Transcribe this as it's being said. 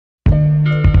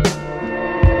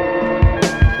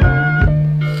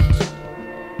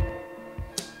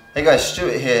Hey guys,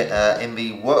 Stuart here in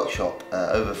the workshop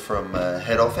over from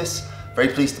head office. Very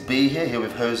pleased to be here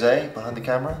with Jose behind the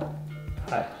camera.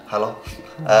 Hi. Hello.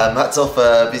 Matt's off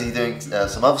busy doing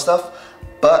some other stuff,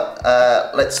 but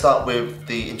let's start with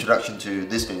the introduction to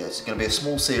this video. It's going to be a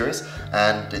small series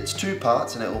and it's two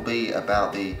parts, and it will be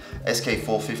about the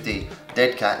SK450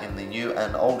 Dead Cat in the new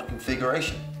and old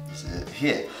configuration. This is it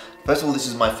here. First of all, this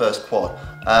is my first quad.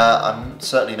 I'm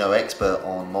certainly no expert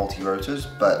on multi-rotors,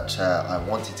 but I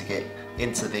wanted to get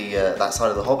into that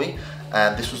side of the hobby,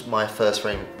 and this was my first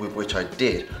frame with which I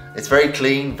did. It's very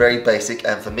clean, very basic,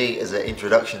 and for me as an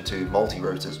introduction to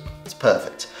multi-rotors, it's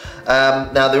perfect.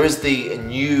 Now there is the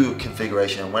new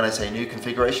configuration, and when I say new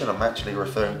configuration, I'm actually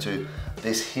referring to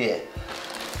this here.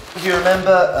 If you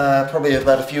remember, probably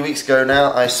about a few weeks ago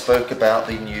now, I spoke about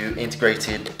the new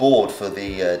integrated board for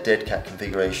the Dead Cat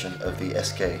configuration of the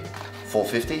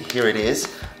SK450. Here it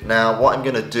is. Now what I'm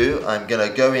going to do, I'm going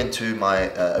to go into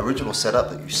my original setup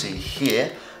that you see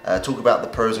here, talk about the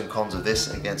pros and cons of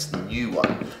this against the new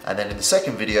one, and then in the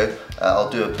second video I'll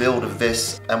do a build of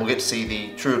this, and we'll get to see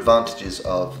the true advantages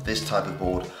of this type of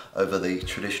board over the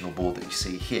traditional board that you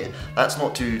see here. That's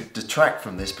not to detract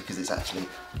from this, because it's actually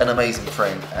an amazing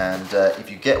frame, and if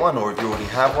you get one, or if you already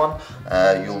have one,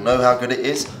 you'll know how good it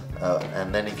is,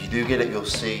 and then if you do get it, you'll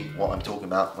see what I'm talking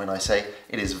about when I say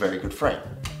it is a very good frame.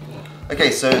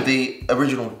 Okay, so the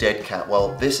original Dead Cat,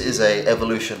 well, this is an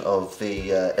evolution of the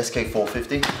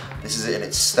SK450. This is in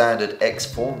its standard X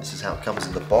form. This is how it comes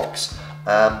in the box.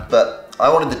 But I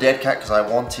wanted the Dead Cat because I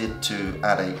wanted to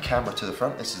add a camera to the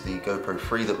front. This is the GoPro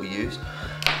 3 that we use.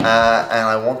 And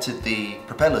I wanted the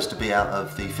propellers to be out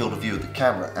of the field of view of the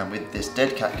camera. And with this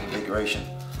Dead Cat configuration,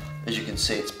 as you can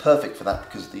see, it's perfect for that,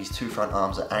 because these two front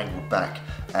arms are angled back,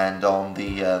 and on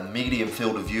the medium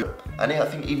field of view, and I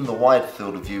think even the wide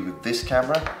field of view with this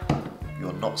camera,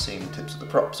 you're not seeing the tips of the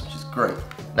props, which is great.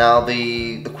 Now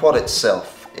the quad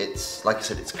itself, it's, like I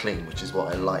said, it's clean, which is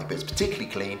what I like, but it's particularly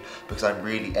clean because I'm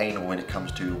really anal when it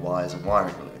comes to wires and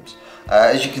wiring looms.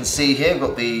 As you can see here, I've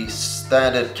got the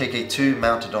standard KK2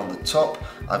 mounted on the top.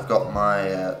 I've got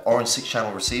my orange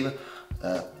 6-channel receiver,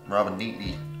 rather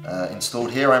neatly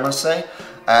installed here, I must say.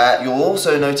 You'll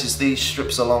also notice these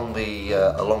strips along the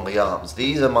arms.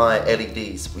 These are my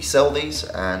LEDs. We sell these,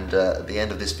 and at the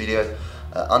end of this video,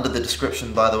 under the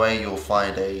description, by the way, you'll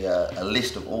find a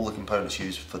list of all the components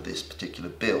used for this particular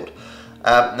build.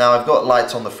 Now I've got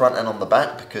lights on the front and on the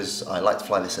back because I like to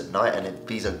fly this at night, and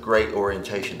these are great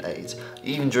orientation aids.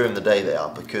 Even during the day they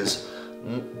are, because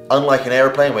unlike an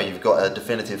aeroplane where you've got a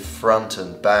definitive front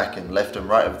and back and left and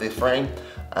right of the frame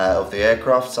of the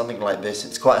aircraft, something like this,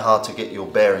 it's quite hard to get your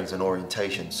bearings and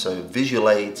orientation. So visual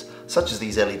aids such as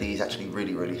these LEDs actually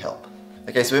really help.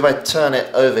 Okay, so if I turn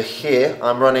it over here,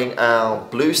 I'm running our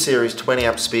Blue Series 20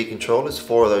 amp speed controllers,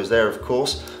 4 of those there of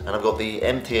course, and I've got the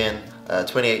MTN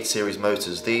 28 series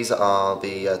motors. These are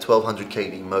the 1200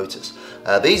 kV motors.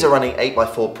 These are running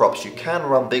 8x4 props. You can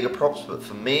run bigger props, but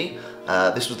for me,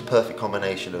 this was the perfect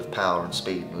combination of power and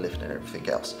speed and lift and everything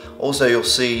else. Also, you'll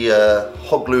see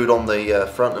hot glued on the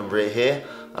front and rear here.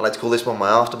 I like to call this one my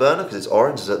afterburner because it's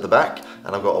orange, it's at the back,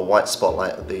 and I've got a white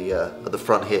spotlight at the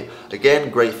front here. Again,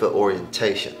 great for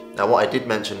orientation. Now what I did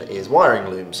mention is wiring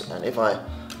looms, and if I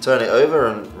turn it over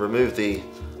and remove the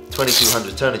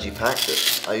 2200 Turnigy pack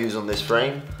that I use on this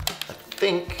frame, I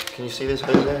think, can you see this,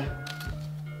 Jose?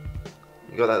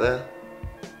 You got that there?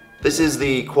 This is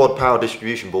the quad power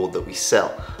distribution board that we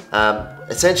sell.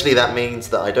 Essentially that means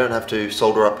that I don't have to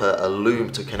solder up a loom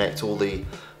to connect all the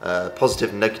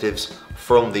positive and negatives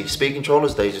from the speed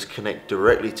controllers. They just connect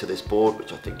directly to this board,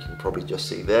 which I think you can probably just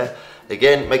see there.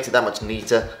 Again, makes it that much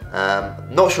neater.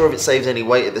 Not sure if it saves any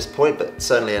weight at this point, but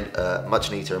certainly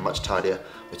much neater and much tidier,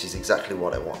 which is exactly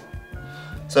what I want.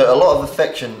 So a lot of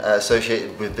affection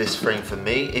associated with this frame for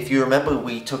me. If you remember,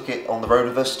 we took it on the road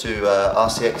with us to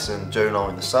RCX and Jono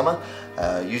in the summer.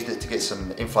 Used it to get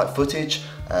some in-flight footage.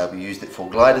 We used it for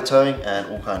glider towing and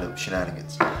all kind of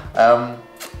shenanigans.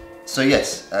 So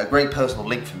yes, a great personal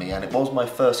link for me, and it was my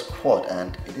first quad,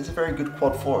 and it is a very good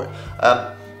quad for it.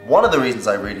 One of the reasons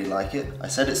I really like it, I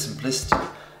said it's simplicity.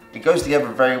 It goes together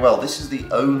very well. This is the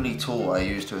only tool I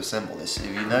use to assemble this.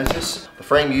 If you notice, the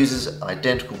frame uses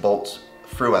identical bolts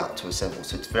throughout to assemble,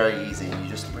 so it's very easy, and you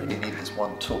just really need this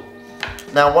one tool.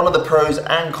 Now, one of the pros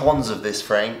and cons of this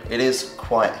frame, it is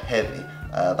quite heavy.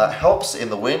 That helps in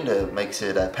the wind, it makes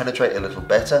it penetrate a little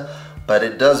better, but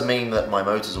it does mean that my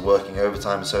motors are working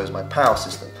overtime, and so is my power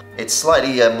system. It's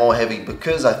slightly more heavy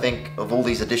because I think of all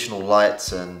these additional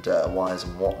lights and wires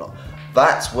and whatnot.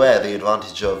 That's where the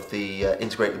advantage of the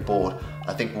integrated board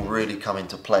I think will really come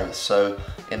into play. So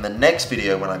in the next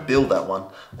video when I build that one,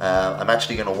 I'm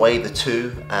actually going to weigh the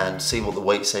two and see what the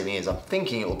weight saving is. I'm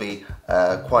thinking it will be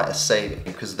quite a saving,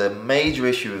 because the major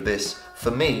issue of this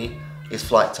for me is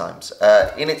flight times.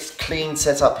 In its clean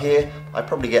setup here, I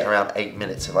probably get around 8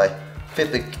 minutes. If I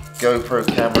fit the GoPro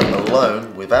camera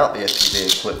alone without the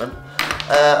FPV equipment,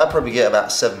 I probably get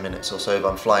about 7 minutes or so if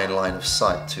I'm flying line of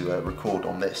sight to record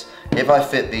on this. If I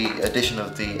fit the addition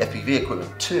of the FPV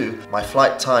equipment too, my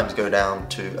flight times go down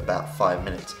to about 5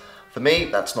 minutes. For me,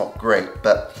 that's not great,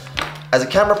 but as a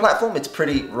camera platform, it's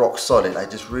pretty rock solid. I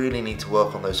just really need to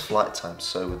work on those flight times.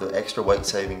 So with the extra weight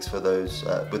savings for those,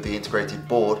 with the integrated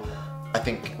board, I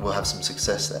think we'll have some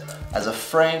success there. As a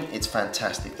frame, it's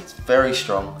fantastic. It's very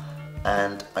strong,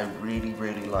 and I really,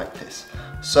 really like this.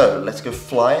 So let's go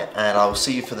fly it, and I'll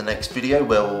see you for the next video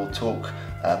where we'll talk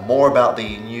more about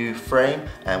the new frame,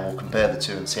 and we'll compare the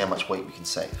two and see how much weight we can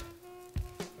save.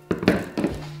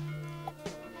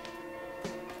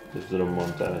 Just a little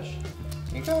montage.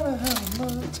 You gotta have a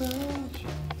montage.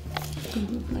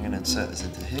 I'm gonna insert this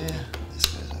into here. This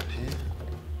goes up here.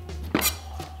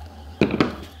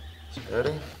 So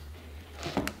ready?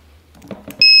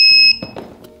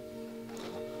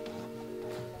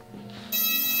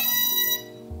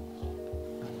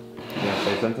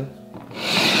 Say something?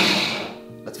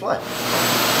 Let's fly.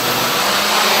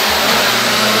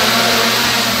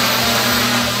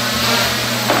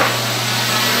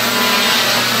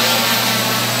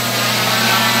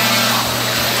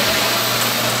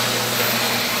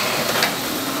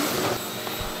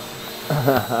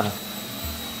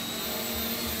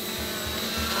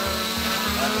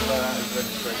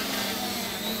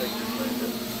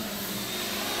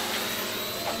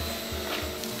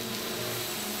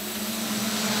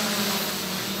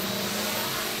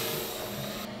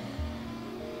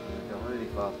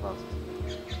 Fast.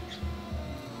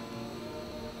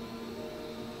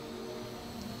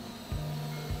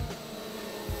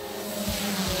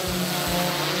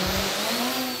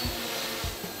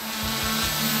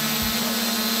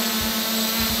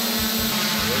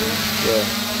 Yeah.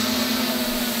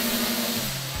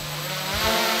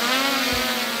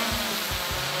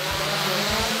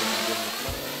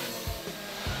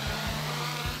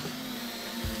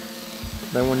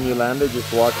 Then when you land it,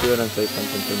 just walk to it and say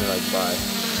something to me like bye.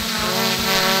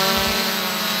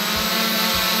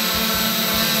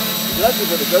 You have to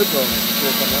put the GoPro on it before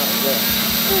it comes out, yeah.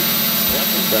 Yeah,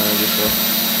 I've done it before.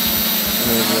 I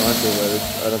mean, if you want to, but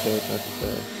I don't think it's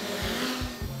necessary.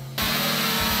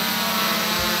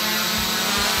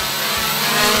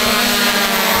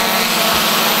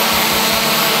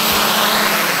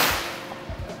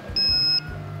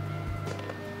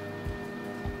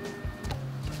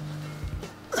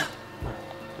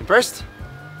 Impressed?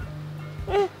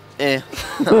 Eh.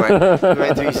 Alright, wait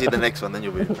until you see the next one, then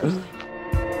you'll be impressed.